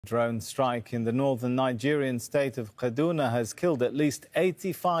Drone strike in the northern Nigerian state of Kaduna has killed at least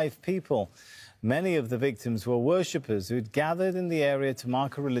 85 people. Many of the victims were worshippers who'd gathered in the area to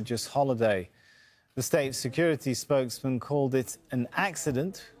mark a religious holiday. The state security spokesman called it an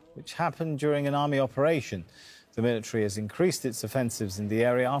accident which happened during an army operation. The military has increased its offensives in the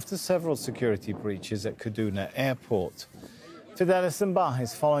area after several security breaches at Kaduna airport. Fidelis Mbah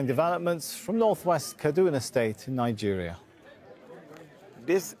is following developments from northwest Kaduna state in Nigeria.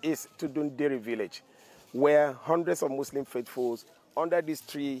 This is Tudun Biri village, where hundreds of Muslim faithfuls under this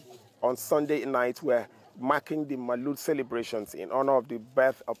tree on Sunday night were marking the Maulud celebrations in honor of the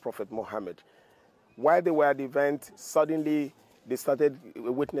birth of Prophet Muhammad. While they were at the event, suddenly they started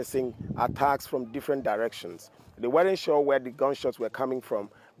witnessing attacks from different directions. They weren't sure where the gunshots were coming from,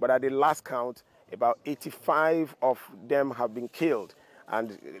 but at the last count, about 85 of them have been killed,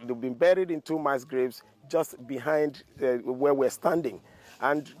 and they've been buried in two mass graves just behind where we're standing.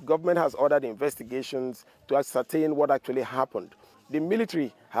 And government has ordered investigations to ascertain what actually happened. The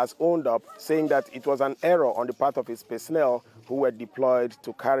military has owned up, saying that it was an error on the part of its personnel who were deployed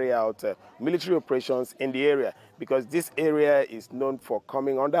to carry out military operations in the area, because this area is known for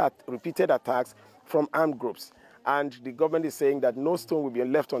coming under repeated attacks from armed groups. And the government is saying that no stone will be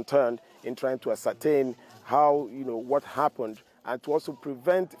left unturned in trying to ascertain how, what happened, and to also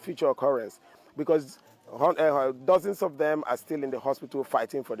prevent future occurrence, because dozens of them are still in the hospital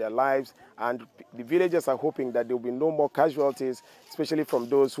fighting for their lives, and the villagers are hoping that there will be no more casualties, especially from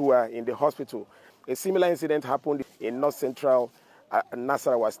those who are in the hospital. A similar incident happened in north-central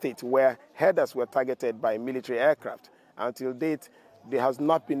Nasarawa state, where herders were targeted by military aircraft. Until date, there has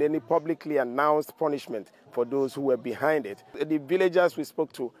not been any publicly announced punishment for those who were behind it. The villagers we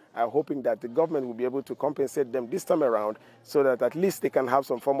spoke to are hoping that the government will be able to compensate them this time around, so that at least they can have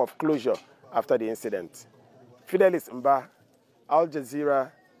some form of closure after the incident. Fidelis Mbah, Al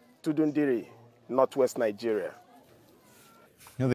Jazeera, Tudun Biri, Northwest Nigeria.